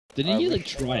Didn't he like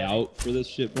try out for this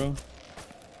shit, bro?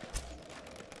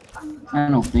 I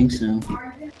don't think so.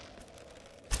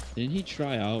 Didn't he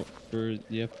try out for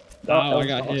the? Oh, Wow, I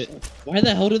got hit. Why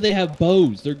the hell do they have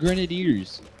bows? They're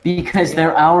grenadiers. Because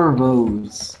they're our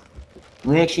bows.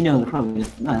 We actually know they're probably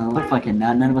no, they're fucking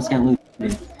not. None of us got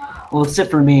looted. Well, except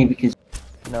for me because.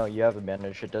 No, you have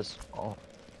advantage. It does. Oh.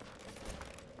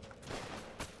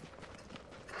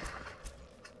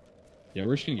 Yeah,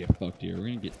 we're just gonna get fucked here. We're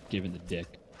gonna get given the dick.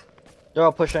 They're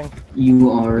all pushing. You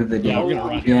are the Yeah, dick. we're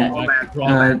gonna rock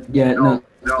Yeah. Yeah. No.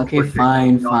 Okay.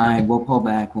 Fine. Fine. We'll pull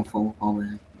back. We'll fall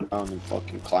back. And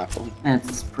fucking clap them.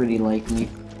 That's pretty likely.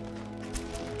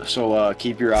 So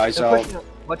keep your eyes They're out. pushing.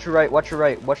 Watch your right. Watch your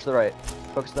right. Watch the right.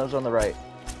 Focus those on the right.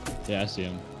 Yeah, I see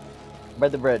him. By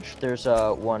the bridge. There's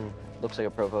one. Looks like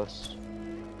a provost.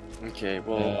 Okay,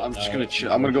 well I'm just gonna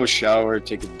I'm gonna go shower,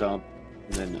 take a dump,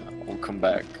 and then I'll come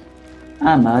back.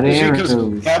 I'm out of here. Because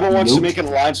Gabba wants to make an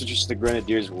alliance with just the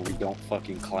Grenadiers where we don't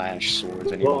fucking clash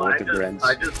swords anymore with the Grens.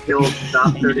 I just killed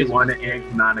Stop 31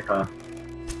 and Monica.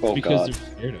 Oh because god.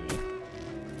 they're scared of it.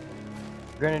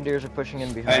 Grenadiers are pushing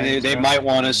in behind. And they might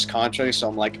want us contrary, so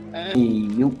I'm like, eh.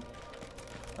 Yup.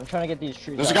 I'm trying to get these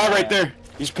trees. There's a guy right there.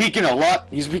 He's peeking a lot.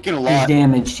 He's peeking a He's lot.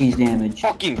 damaged. He's damaged.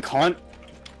 Fucking cunt.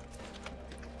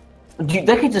 Dude,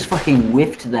 that kid just fucking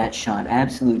whiffed that shot.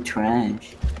 Absolute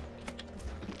trash.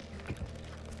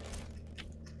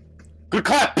 Good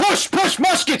clap. Push, push,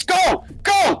 muskets. Go,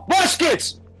 go,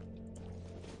 muskets.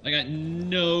 I got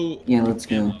no. Yeah, let's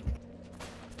go.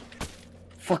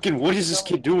 Fucking, what is this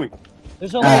kid doing?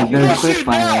 There's only Very quick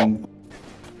firing.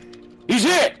 He's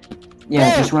hit.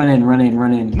 Yeah, Go. just run in, run in,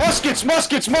 run in. Muskets,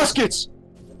 muskets, muskets.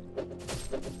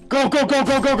 Go, go, go,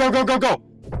 go, go, go, go, go, go.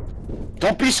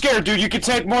 Don't be scared, dude. You can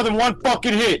take more than one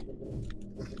fucking hit.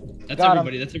 That's Got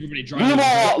everybody. That's everybody Loot driving. them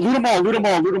all, loot them all, loot them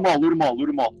all, loot them all, loot them all, loot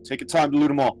them all. Take your time to loot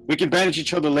them all. We can bandage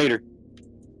each other later.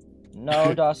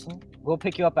 No, Dawson. We'll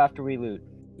pick you up after we loot.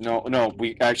 No, no,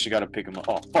 we actually gotta pick them up.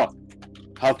 Oh, fuck.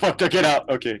 How the fuck do I get out?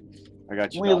 Okay. I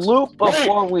got you, We Dawson. loot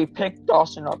before we pick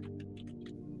Dawson up.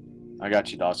 I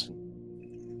got you, Dawson.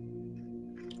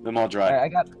 Them all dry.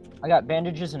 Alright, I got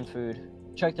bandages and food.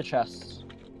 Check the chests.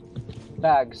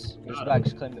 Bags. There's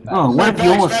bags. Claim the bags. Oh, what if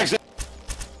you almost... Bags.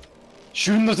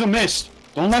 Shoot him with a mist.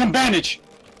 Don't let him bandage.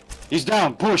 He's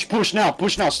down. Push, push now,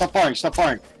 push now. Stop firing, stop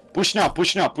firing. Push now,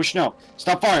 push now, push now.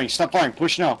 Stop firing,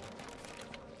 push now.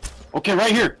 Okay,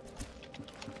 right here.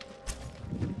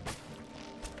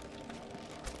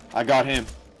 I got him.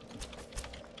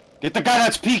 Get the guy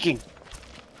that's peeking.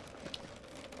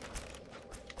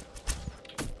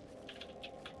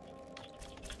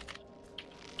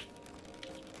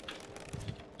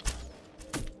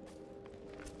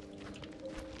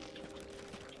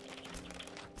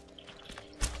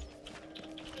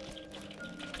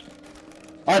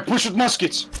 Alright, push with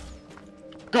muskets.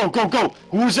 Go, go, go.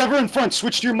 Who's ever in front,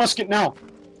 switch to your musket now.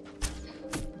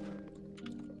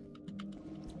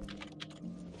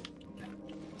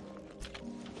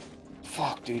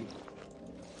 Fuck, dude.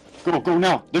 Go, go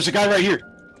now. There's a guy right here.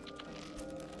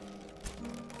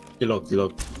 Reload,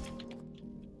 reload.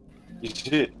 He's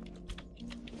hit.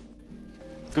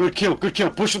 Good kill, good kill.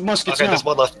 Push with muskets Okay, now. there's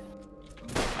one left.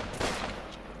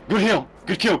 Good kill,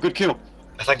 good kill, good kill.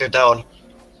 I think they're down.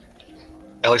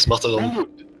 Alex mustered them.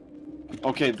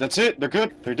 Okay, that's it. They're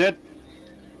good. They're dead.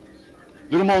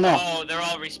 Loot them all now. Oh, they're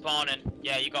all respawning.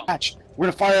 Yeah, you got. Hatch. We're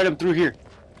gonna fire at him through here.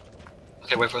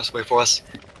 Okay, wait for us, wait for us.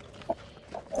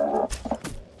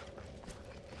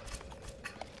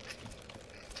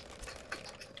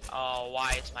 Oh,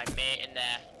 why is my mate in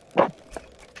there?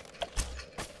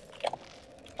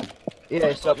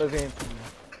 Yeah, stop moving.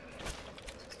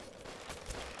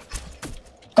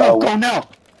 Go, go now.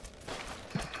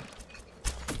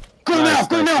 Go now,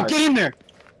 go now. Get in there.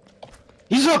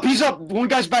 He's up, he's up. One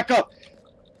guy's back up.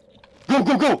 Go,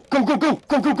 go, go, go, go, go, go,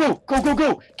 go, go, go, go,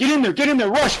 go. Get in there,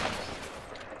 rush.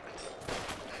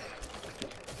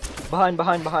 Behind,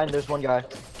 behind, behind. There's one guy.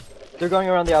 They're going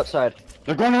around the outside.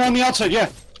 They're going around the outside, yeah.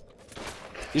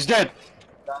 He's dead.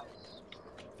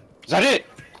 Is that it?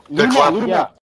 Loot him clap. out, loot him Yeah. out.